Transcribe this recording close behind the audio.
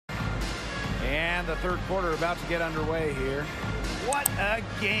And the third quarter about to get underway here. What a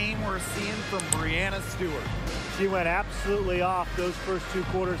game we're seeing from Breanna Stewart. She went absolutely off those first 2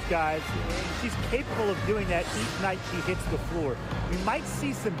 quarters, guys. And she's capable of doing that each night she hits the floor. We might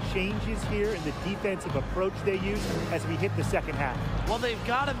see some changes here in the defensive approach they use as we hit the second half. Well, they've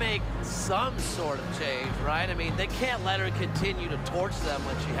got to make some sort of change, right? I mean, they can't let her continue to torch them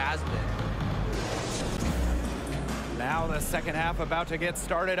like she has been. Now the second half about to get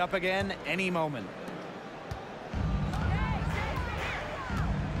started up again any moment.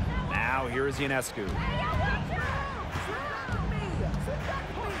 Now here's Ionescu.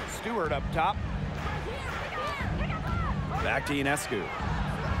 Stewart up top. Back to Ionescu.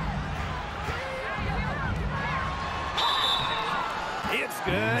 It's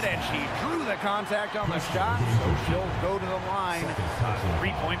good, and she drew the contact on the shot, so she'll go to the line. A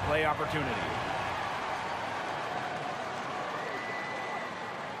 3-point play opportunity.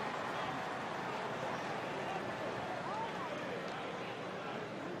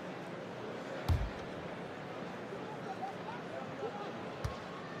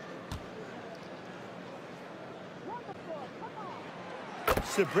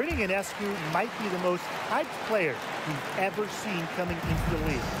 Sabrina Ionescu might be the most hyped player we've ever seen coming into the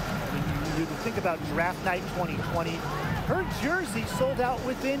league. I mean, you think about draft night 2020, her jersey sold out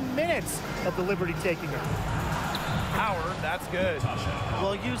within minutes of the Liberty taking her. Howard, that's good.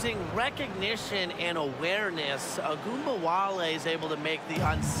 Well, using recognition and awareness, myWNBA is able to make the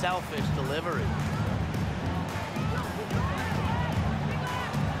unselfish delivery.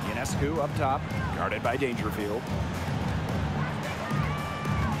 Ionescu up top, guarded by Dangerfield.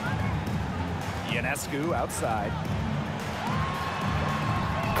 Ionescu outside.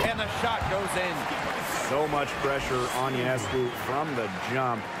 And the shot goes in. So much pressure on Ionescu from the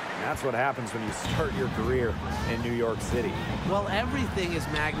jump. That's what happens when you start your career in New York City. Well, everything is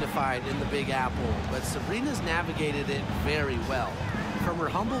magnified in the Big Apple, but Sabrina's navigated it very well. From her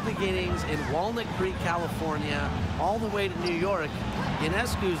humble beginnings in Walnut Creek, California, all the way to New York,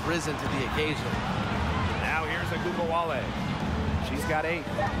 Ionescu's risen to the occasion. Now here's myWNBA. She's got 8.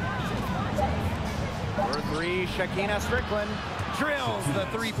 For 3, Shakina Strickland drills the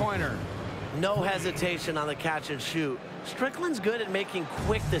 3-pointer. No hesitation on the catch and shoot. Strickland's good at making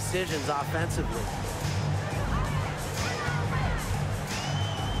quick decisions offensively.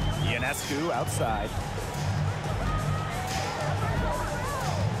 Ionescu outside.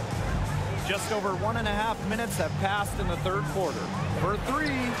 Just over 1.5 minutes have passed in the third quarter. For 3,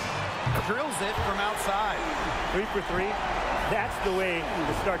 drills it from outside. 3 for 3. That's the way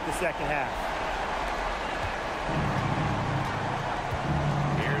to start the second half.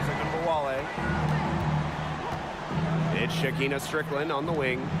 Here's myWNBA. It's Shakina Strickland on the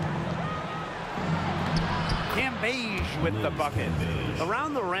wing. Cambage with the bucket.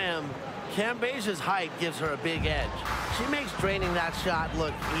 Around the rim, Cambage's height gives her a big edge. She makes draining that shot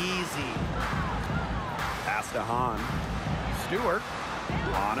look easy. Pass to Hahn. Stewart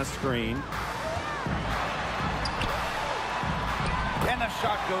on a screen. And the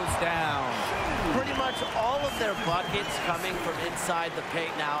shot goes down. Pretty much all of their buckets coming from inside the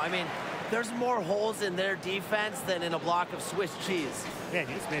paint now. I mean, there's more holes in their defense than in a block of Swiss cheese. Man,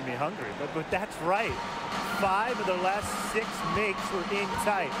 you just made me hungry, but that's right. 5 of their last 6 makes were in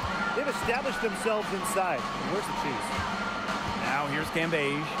tight. They've established themselves inside. Where's the cheese? Now here's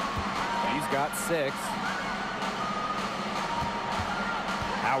Cambage. He's got 6.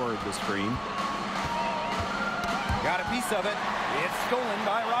 Howard the screen. Got a piece of it. It's stolen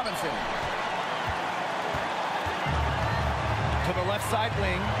by Robinson. To the left side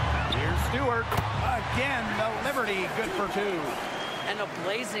wing. Here's Stewart. Again, the Liberty good for 2. And a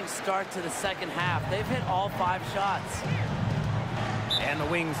blazing start to the second half. They've hit all 5 shots. And the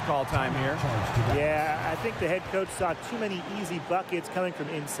Wings call time here. Yeah, I think the head coach saw too many easy buckets coming from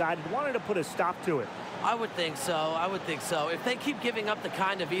inside and wanted to put a stop to it. I would think so. I would think so. If they keep giving up the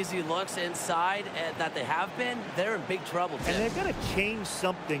kind of easy looks inside that they have been, they're in big trouble, Tim. And they've got to change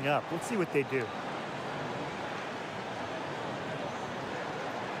something up. Let's see what they do.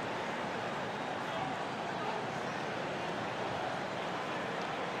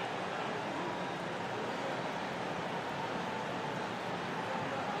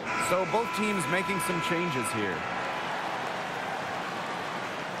 So both teams making some changes here.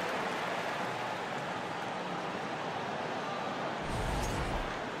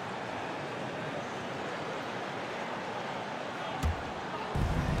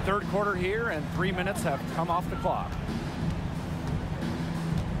 Third quarter here, and 3 minutes have come off the clock.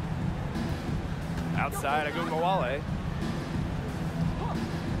 Outside myWNBA.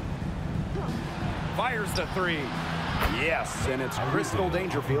 Fires the 3. Yes, and it's Crystal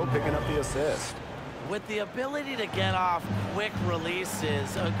Dangerfield picking up the assist. With the ability to get off quick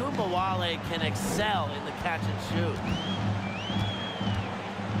releases, myWNBA can excel in the catch and shoot.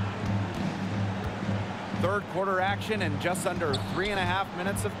 Third quarter action and just under 3.5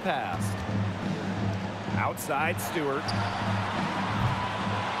 minutes have passed. Outside Stewart.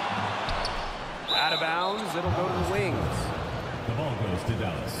 Out of bounds, it'll go to the wings. The ball goes to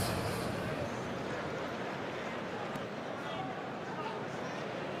Dallas.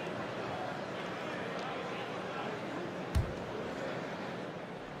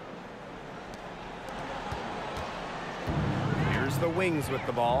 Here's the wings with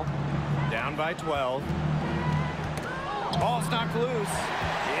the ball. Down by 12. Ball's knocked loose.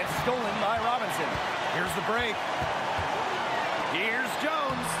 It's stolen by Robinson. Here's the break. Here's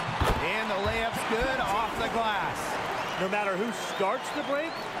Jones. And the layup's good off the glass. No matter who starts the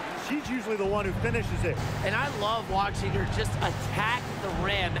break, she's usually the one who finishes it. And I love watching her just attack the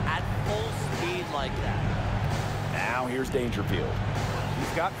rim at full speed like that. Now here's Dangerfield.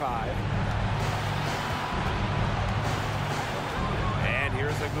 He's got 5. And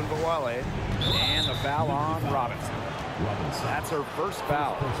here's myWNBA. And the foul on Robinson. That's her first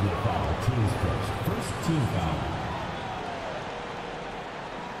foul. Personal foul. Team's first team foul.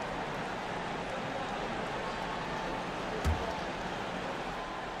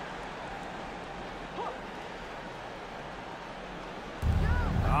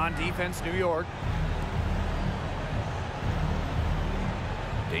 On defense, New York.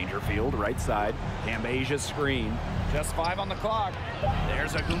 Dangerfield, right side. Cambasia screen. Just 5 on the clock.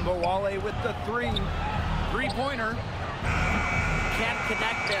 There's myWNBA with the 3. Three-pointer. Can't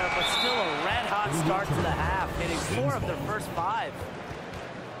connect there, but still a red-hot start to the half, hitting 4 of their first 5.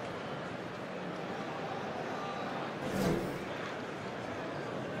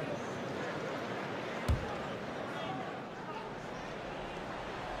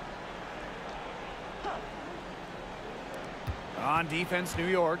 On defense, New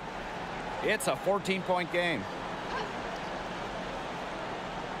York. It's a 14-point game.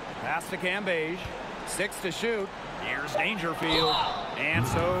 Pass to Cambasia. 6 to shoot. Here's Dangerfield. And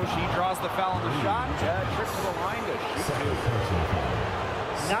so she draws the foul on the shot. Trip to the line to shoot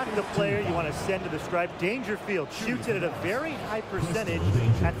 2. Not the player you want to send to the stripe. Dangerfield shoots it at a very high percentage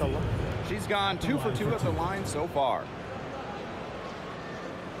at the line. She's gone 2 for 2 at the line so far.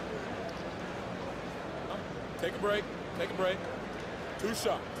 Take a break. Take a break. 2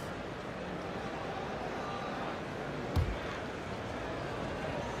 shots.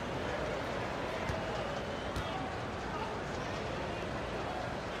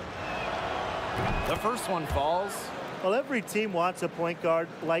 The first one falls. Well, every team wants a point guard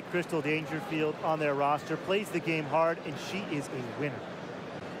like Crystal Dangerfield on their roster, plays the game hard, and she is a winner.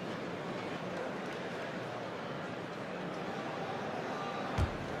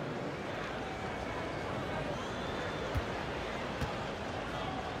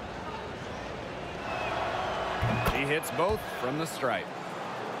 She hits both from the stripe.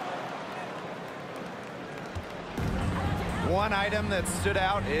 One item that stood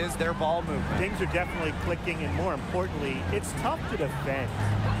out is their ball movement. Things are definitely clicking, and more importantly, it's tough to defend.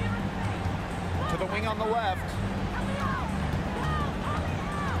 To the wing on the left.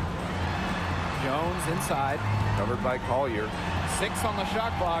 Jones inside, covered by Collier. 6 on the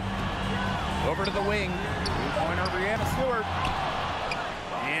shot clock. Over to the wing. 3-pointer, Brianna Stewart.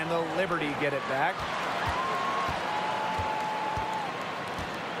 And the Liberty get it back.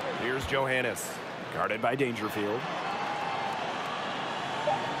 Here's Johannes, guarded by Dangerfield.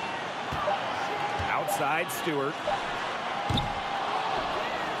 Outside Stewart.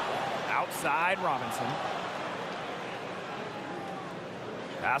 Outside Robinson.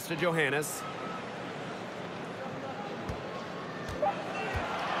 Pass to Johannes.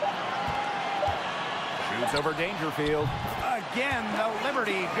 Shoots over Dangerfield. Again, the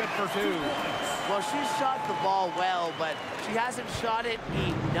Liberty good for 2. Well, she shot the ball well, but she hasn't shot it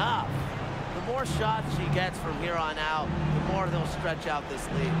enough. The more shots she gets from here on out, the more they'll stretch out this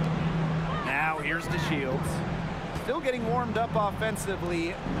lead. Now here's DeShields. Still getting warmed up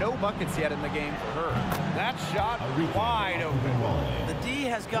offensively. No buckets yet in the game for her. That shot wide open. The D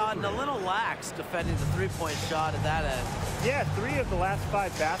has gotten a little lax defending the three-point shot at that end. Yeah, 3 of the last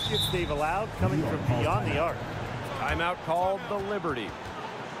 5 baskets they've allowed coming from beyond the arc. Timeout called the Liberty.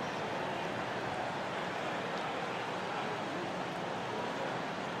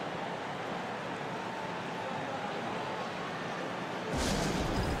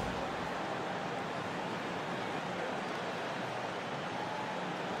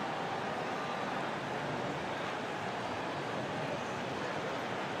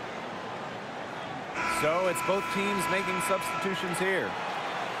 So it's both teams making substitutions here.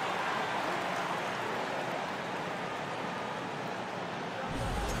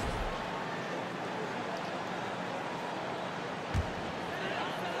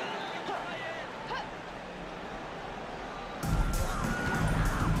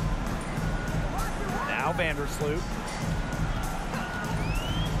 Now Vandersloot.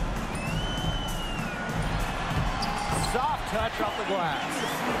 Soft touch off the glass.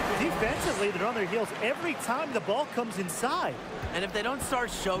 Defensively, they're on their heels every time the ball comes inside. And if they don't start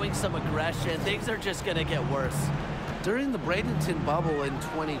showing some aggression, things are just going to get worse. During the Bradenton bubble in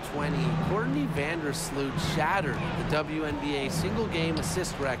 2020, Courtney Vandersloot shattered the WNBA single-game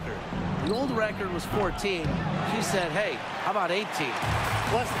assist record. The old record was 14. She said, hey, how about 18?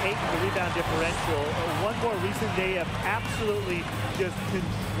 Plus 8 in the rebound differential. One more reason they have absolutely just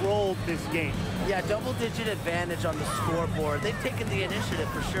controlled this game. Yeah, double-digit advantage on the scoreboard. They've taken the initiative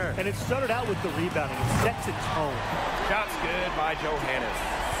for sure. And it started out with the rebounding. It sets a tone. Shots good by Johannes.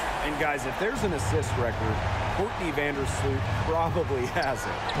 And guys, if there's an assist record, Courtney Vandersloot probably has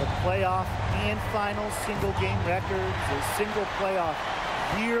it. The playoff and final single-game records, a single playoff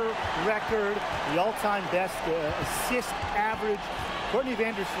year record, the all-time best assist average. Courtney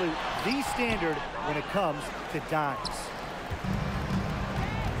Vandersloot, the standard when it comes to dimes.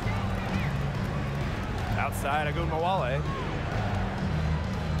 Outside Agunmawale.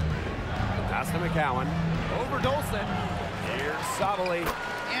 Pass to McCowan. Over Dolson. Here's Sabali.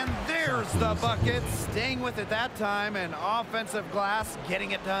 And there's the bucket. Staying with it that time. And offensive glass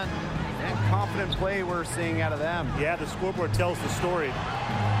getting it done. And confident play we're seeing out of them. Yeah, the scoreboard tells the story.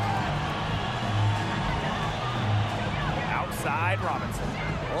 Outside Robinson.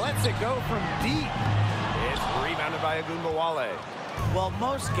 Lets it go from deep. It's rebounded by Agunmawale. Well,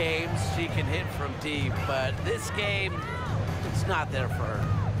 most games she can hit from deep, but this game, it's not there for her.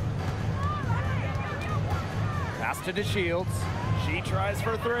 Pass to DeShields. She tries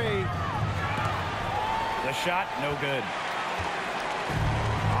for three. The shot, no good.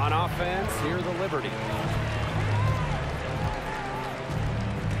 On offense, here the Liberty.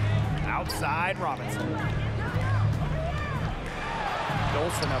 Outside Robinson.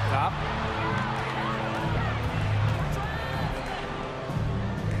 Dolson up top.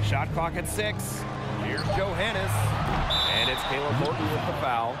 Shot clock at 6. Here's Johannes. And it's Kayla Thornton with the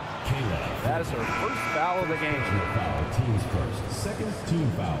foul. That is her first foul of the game. Foul, team's first. Second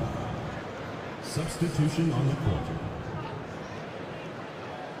team foul. Substitution on the court.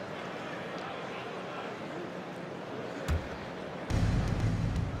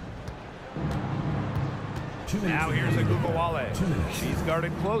 Now here's Agunmawale. She's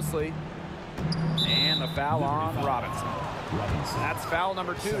guarded closely. And the foul on Robinson. That's foul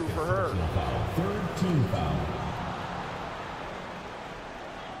number 2 for her. Third team foul.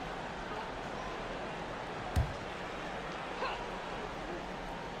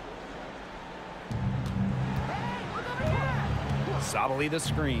 Sabali the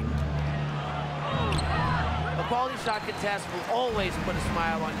screen. A quality shot contest will always put a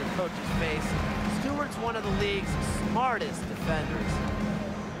smile on your coach's face. Stewart's one of the league's smartest defenders.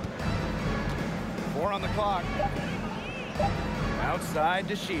 4 on the clock. Outside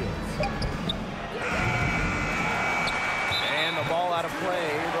to Shields. And the ball out of play.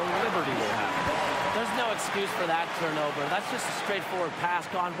 The Liberty will have it. There's no excuse for that turnover. That's just a straightforward pass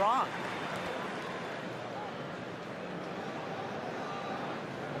gone wrong.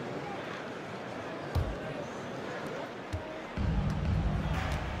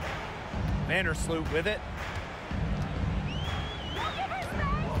 Vandersloot with it.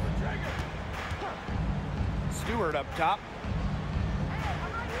 Stewart up top.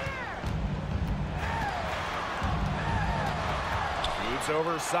 Shoots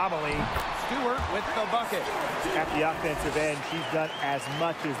over Sabali. Stewart with the bucket. At the offensive end, she's done as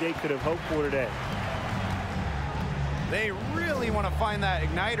much as they could have hoped for today. They really want to find that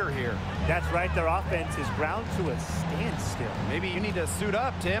igniter here. That's right, their offense is ground to a standstill. Maybe you need to suit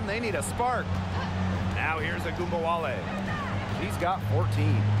up, Tim. They need a spark. Now here's Agunmawale. She's got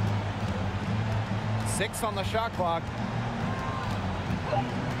 14. 6 on the shot clock.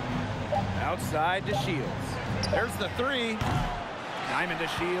 Outside to Shields. There's the 3. Diamond to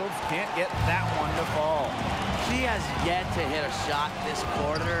Shields. Can't get that one to fall. She has yet to hit a shot this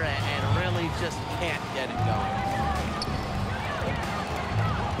quarter and really just can't get it going.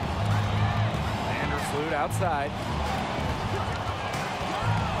 Vandersloot outside.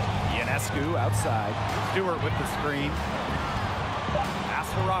 Ionescu outside. Stewart with the screen.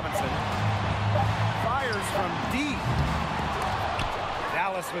 Pass to Robinson. Fires from deep.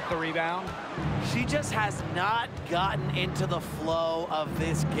 Dallas Dallas with the rebound. She just has not gotten into the flow of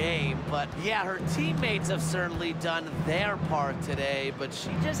this game. But yeah, her teammates have certainly done their part today, but she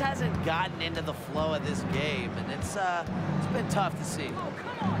just hasn't gotten into the flow of this game, and it's been tough to see.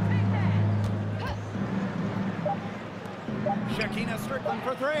 Shakina Strickland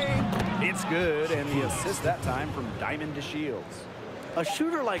for three. It's good, and the assist that time from Diamond to Shields. A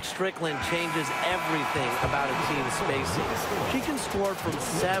shooter like Strickland changes everything about a team's spacing. She can score from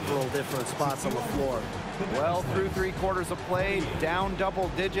several different spots on the floor. Well, through 3 quarters of play, down double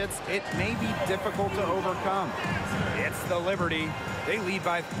digits, it may be difficult to overcome. It's the Liberty. They lead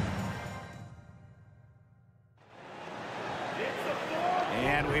by...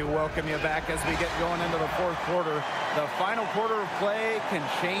 And we welcome you back as we get going into the 4th quarter. The final quarter of play can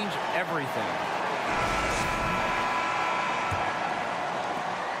change everything.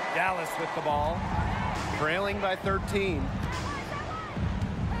 Dallas with the ball, trailing by 13.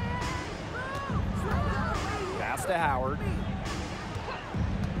 Pass to Howard.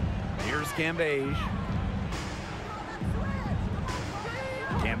 Here's Cambage.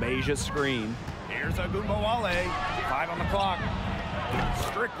 Cambage's screen. Here's Agumbawale. 5 on the clock.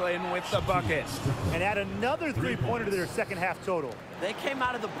 Strickland with the bucket. And add another three-pointer to their second half total. They came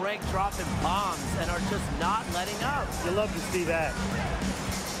out of the break dropping bombs and are just not letting up. You love to see that.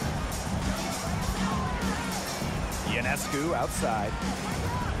 Ionescu outside.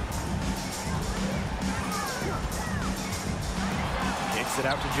 Kicks it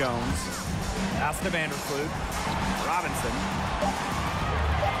out to Jones. Pass to Vandersloot. Robinson.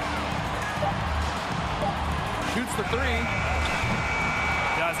 Shoots the 3.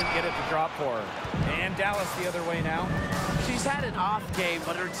 Doesn't get it to drop for her. And Dallas the other way now. She's had an off game,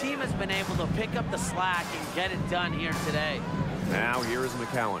 but her team has been able to pick up the slack and get it done here today. Now here is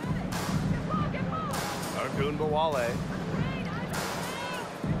McCowan. Agumbawale.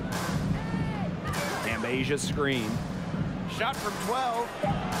 Cambasia's screen. Shot from 12.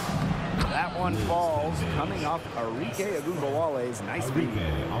 That one falls, coming off Arike Agumbawale's nice feed.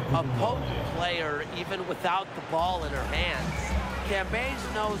 A potent player, even without the ball in her hands.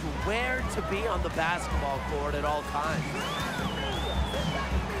 Cambage knows where to be on the basketball court at all times.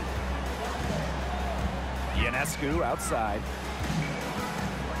 Ionescu outside.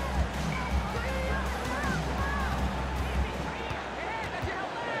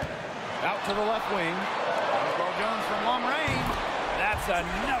 Out to the left wing. Ball Jones from long range. That's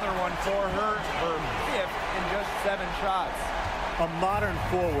another one for her 5th in just 7 shots. A modern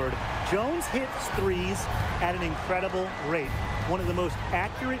forward, Jones hits threes at an incredible rate. One of the most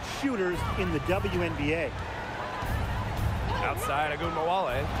accurate shooters in the WNBA. Outside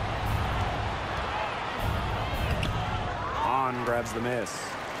Agumbawale. On grabs the miss.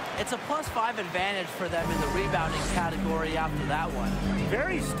 It's a +5 advantage for them in the rebounding category after that one.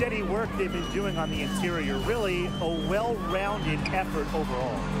 Very steady work they've been doing on the interior. Really a well-rounded effort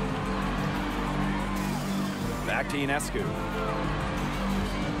overall. Back to Ionescu.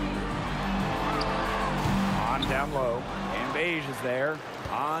 On down low. Cambage is there.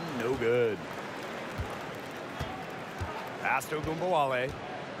 On, no good. Pass to Agumbawale.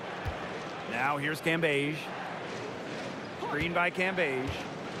 Now here's Cambage. Screen by Cambage.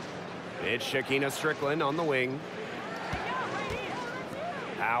 It's Shakina Strickland on the wing.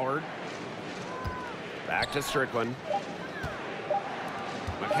 Howard. Back to Strickland.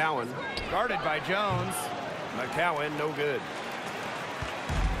 McCowan. Guarded by Jones. McCowan, no good.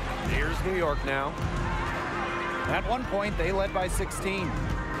 Here's New York now. At one point, they led by 16.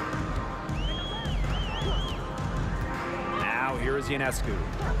 Now here is Ionescu.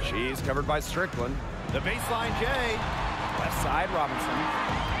 She's covered by Strickland. The baseline J. Left side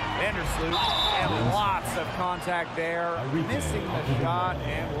Robinson. Vandersloot, and lots of contact there. Missing the shot,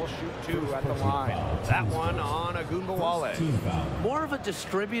 and will shoot 2 at the line. That one on Agumbawale. More of a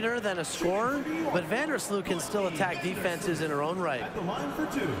distributor than a scorer, but Vandersloot can still attack defenses in her own right. At the line for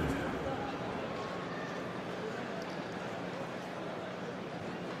 2.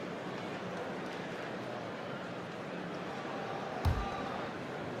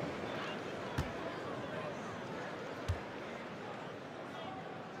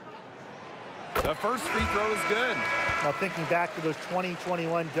 The first free throw is good. Now thinking back to those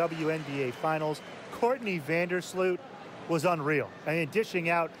 2021 WNBA Finals, Courtney Vandersloot was unreal. I mean, dishing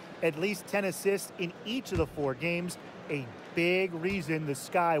out at least 10 assists in each of the 4 games, a big reason the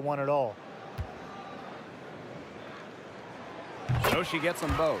Sky won it all. So she gets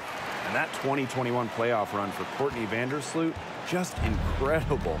them both. And that 2021 playoff run for Courtney Vandersloot, just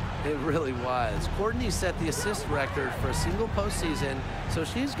incredible. It really was. Courtney set the assist record for a single postseason, so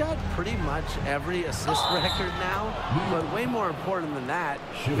she's got pretty much every assist record now. But way more important than that,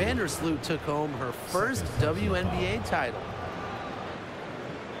 Vandersloot took home her first WNBA title.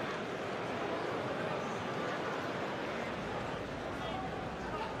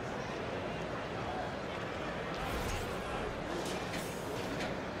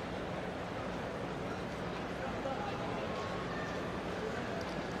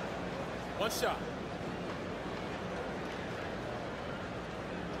 One shot.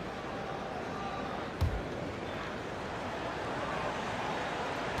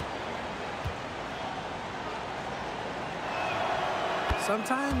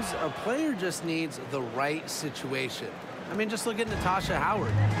 Sometimes a player just needs the right situation. I mean, just look at Natasha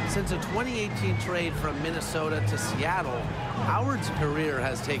Howard. Since a 2018 trade from Minnesota to Seattle, Howard's career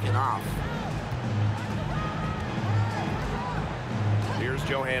has taken off. Here's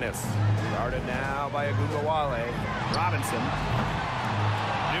Johannes. Guarded now by Agumbawale. Robinson.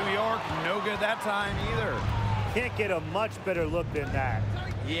 New York, no good that time either. Can't get a much better look than that.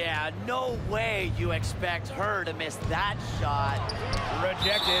 Yeah, no way you expect her to miss that shot.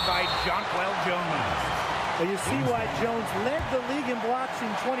 Rejected by Jonquel Jones. Well, you see why Jones led the league in blocks in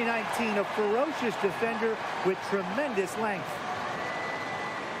 2019, a ferocious defender with tremendous length.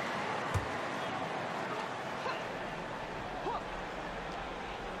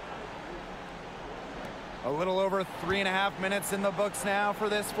 A little over 3.5 minutes in the books now for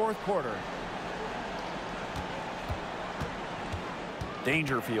this fourth quarter.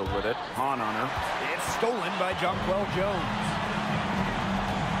 Dangerfield with it. Hahn on her. It's stolen by Jonquel Jones.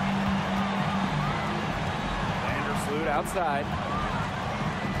 Vandersloot outside.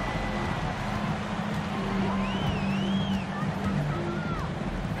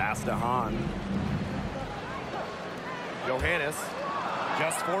 Pass to Hahn. Johannes.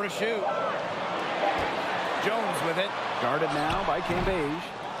 Just 4 to shoot. Jones with it. Guarded now by Cambage.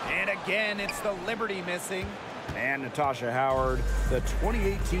 And again, it's the Liberty missing. And Natasha Howard, the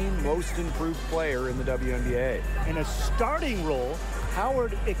 2018 most improved player in the WNBA. In a starting role,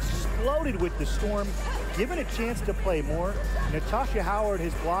 Howard exploded with the Storm. Given a chance to play more, Natasha Howard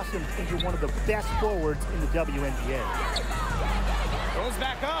has blossomed into one of the best forwards in the WNBA. Goes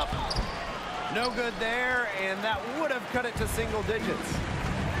back up. No good there, and that would have cut it to single digits.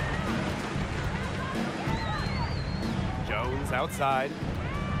 Jones outside.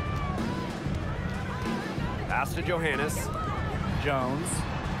 Pass to Johannes. Jones.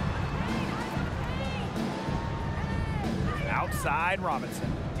 Outside Robinson.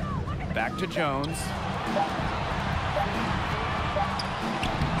 Back to Jones.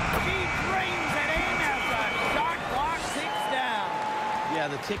 He brings it in as the shot clock ticks down. Yeah,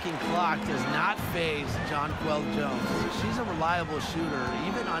 the ticking clock does not faze Jonquel Jones. She's a reliable shooter,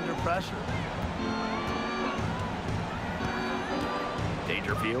 even under pressure.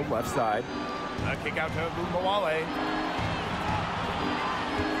 Dangerfield left side. A kick out to Agumbawale.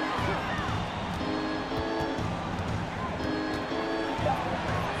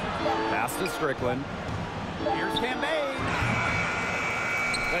 Pass to Strickland. Here's Cambage.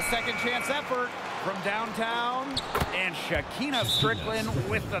 The second chance effort from downtown. And Shakina Strickland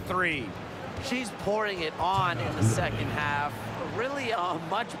with the 3. She's pouring it on in the second half. Really a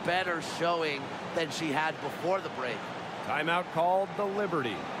much better showing than she had before the break. Timeout called the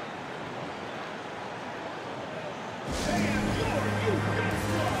Liberty.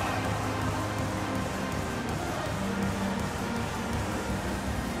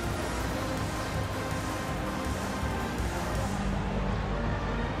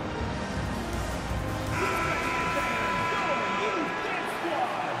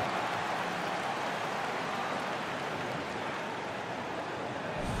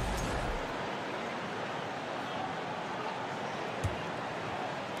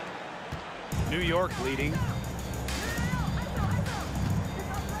 New York leading.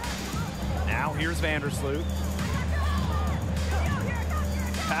 Now here's Vandersloot.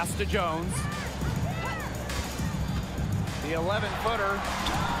 Pass to Jones. The 11-footer.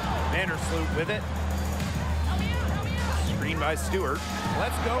 Vandersloot with it. Screen by Stewart.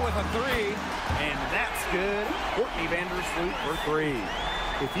 Let's go with a 3. And that's good. Courtney Vandersloot for 3.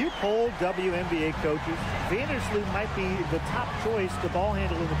 If you poll WNBA coaches, Vandersloot might be the top choice to ball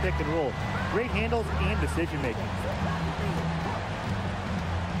handle in the pick and roll. Great handles and decision making.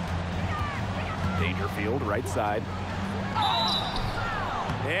 Dangerfield right side.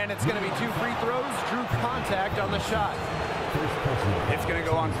 And it's going to be 2 free throws. Drew contact on the shot. It's going to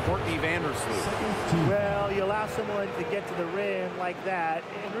go on Courtney Vandersloot. Well, you allow someone to get to the rim like that,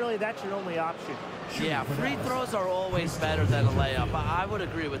 and really that's your only option. Yeah, free throws are always better than a layup. I would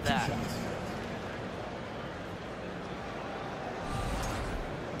agree with that.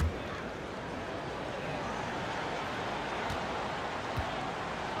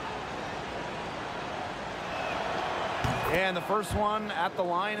 And the first one at the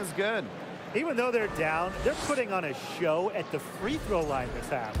line is good. Even though they're down, they're putting on a show at the free throw line this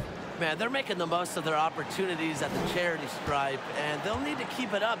half. Man, they're making the most of their opportunities at the charity stripe, and they'll need to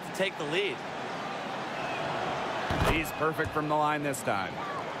keep it up to take the lead. He's perfect from the line this time.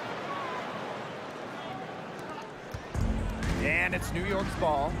 And it's New York's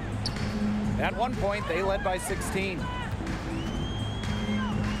ball. At one point, they led by 16.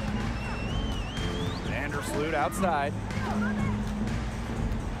 Vandersloot outside.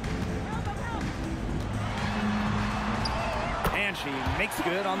 And she makes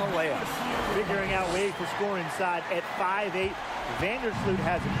good on the layup. Figuring out ways to score inside at 5'8". Vandersloot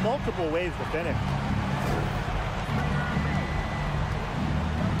has multiple ways to finish.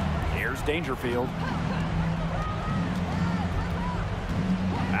 Here's Dangerfield.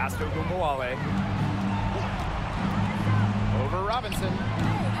 Pass to Gumbawale. Over Robinson.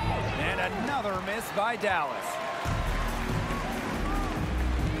 And another miss by Dallas.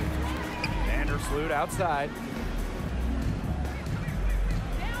 Vandersloot outside.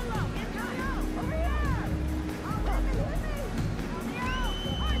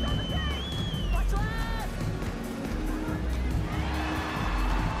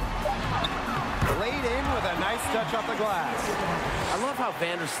 Laid in with a nice touch off the glass. I love how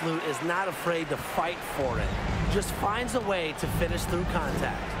Vandersloot is not afraid to fight for it. Just finds a way to finish through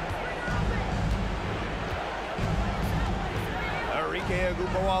contact. Arike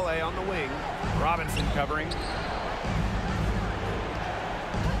Agumbawale on the wing. Robinson covering.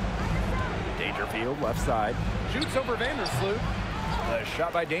 Dangerfield left side. Shoots over Vandersloot. The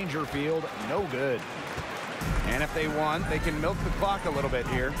shot by Dangerfield, no good. And if they want, they can milk the clock a little bit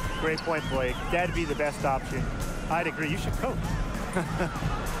here. Great point, Blake. That'd be the best option. I'd agree. You should coach.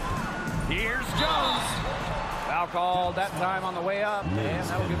 Here's Jones. Foul called that time on the way up. And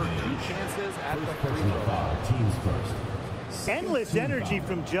that will give her 2 chances at the free throw. Teams first. Endless energy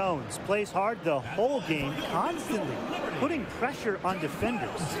from Jones. Plays hard the whole game, constantly putting pressure on defenders.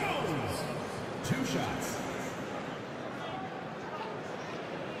 2 shots.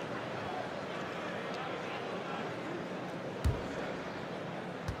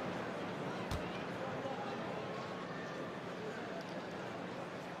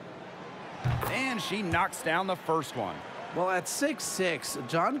 And she knocks down the first one. Well, at 6'6",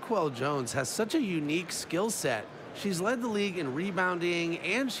 Jonquel Jones has such a unique skill set. She's led the league in rebounding,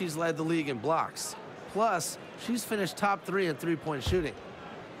 and she's led the league in blocks. Plus, she's finished top 3 in three-point shooting.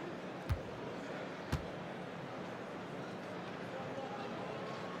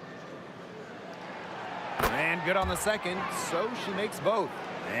 And good on the second, so she makes both.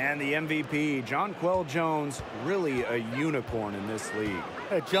 And the MVP, Jonquel Jones, really a unicorn in this league.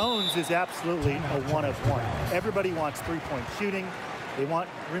 Jones is absolutely a one of one. Everybody wants three-point shooting. They want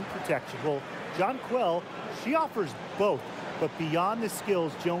rim protection. Well, Jonquel, she offers both. But beyond the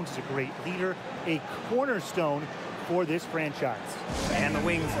skills, Jones is a great leader, a cornerstone for this franchise. And the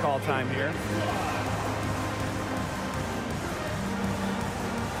Wings call time here.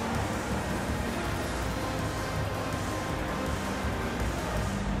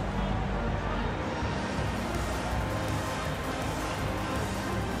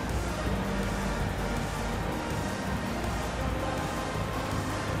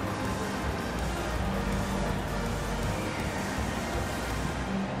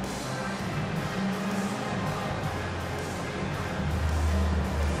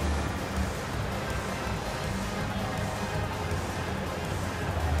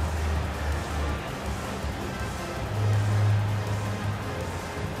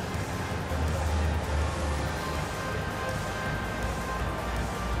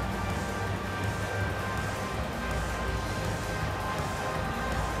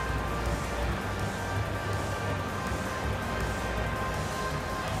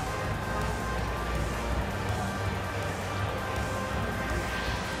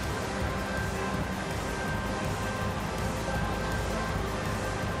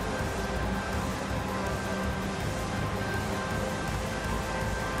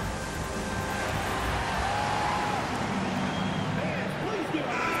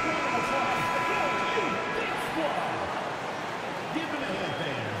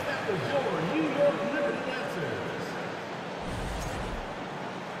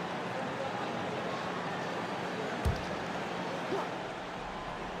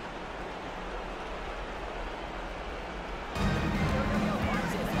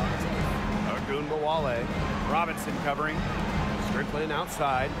 Agumbawale. Robinson covering. Strickland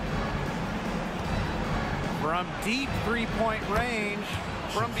outside. From deep three-point range,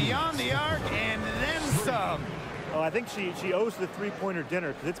 from beyond the arc, and then some. Oh, I think she owes the three-pointer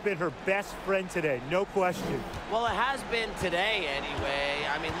dinner because it's been her best friend today, no question. Well, it has been today anyway.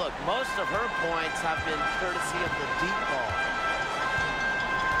 I mean, look, most of her points have been courtesy of the deep ball.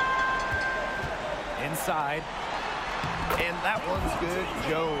 Inside. And that one's good.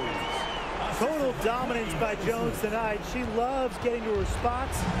 Jones. Total dominance by Jones tonight. She loves getting to her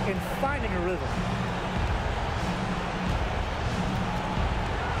spots and finding a rhythm.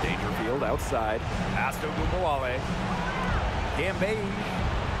 Dangerfield outside. Pass to Agumbawale.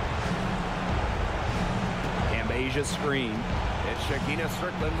 Cambasia screen. It's Shakina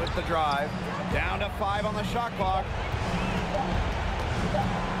Strickland with the drive. Down to 5 on the shot clock.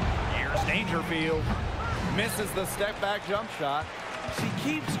 Here's Dangerfield. Misses the step-back jump shot. She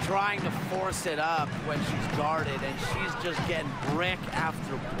keeps trying to force it up when she's guarded, and she's just getting brick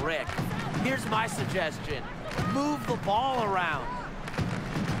after brick. Here's my suggestion. Move the ball around.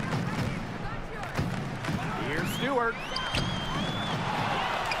 Here's Stewart.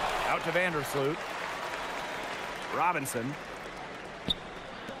 Out to Vandersloot. Robinson.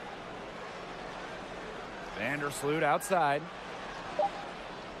 Vandersloot outside.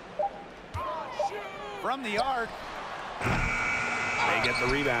 From the arc. They get the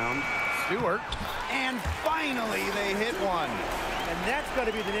rebound. Stewart. And finally they hit one. And that's got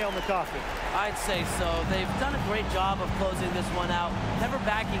to be the nail in the coffin. I'd say so. They've done a great job of closing this one out, never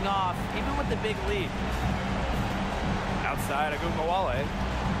backing off, even with the big lead. Outside Agumbawale.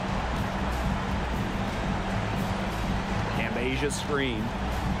 Cambasia screen.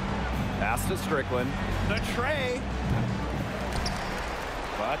 Pass to Strickland. The tray.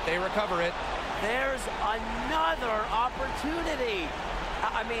 But they recover it. There's another opportunity.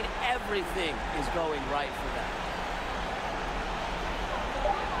 I mean, everything is going right for them.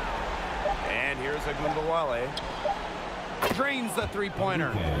 And here's Agumbawale. Drains the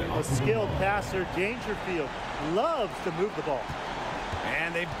three-pointer. A skilled passer, Dangerfield, loves to move the ball.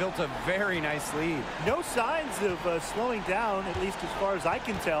 And they've built a very nice lead. No signs of slowing down, at least as far as I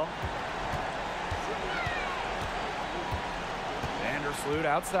can tell. Vandersloot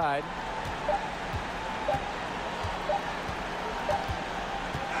outside.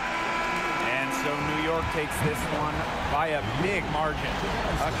 And so New York takes this one by a big margin.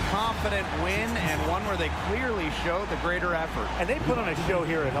 A confident win, and one where they clearly showed the greater effort. And they put on a show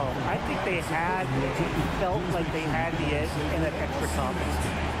here at home. I think they felt like they had the edge and that extra confidence.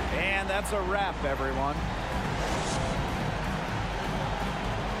 And that's a wrap, everyone.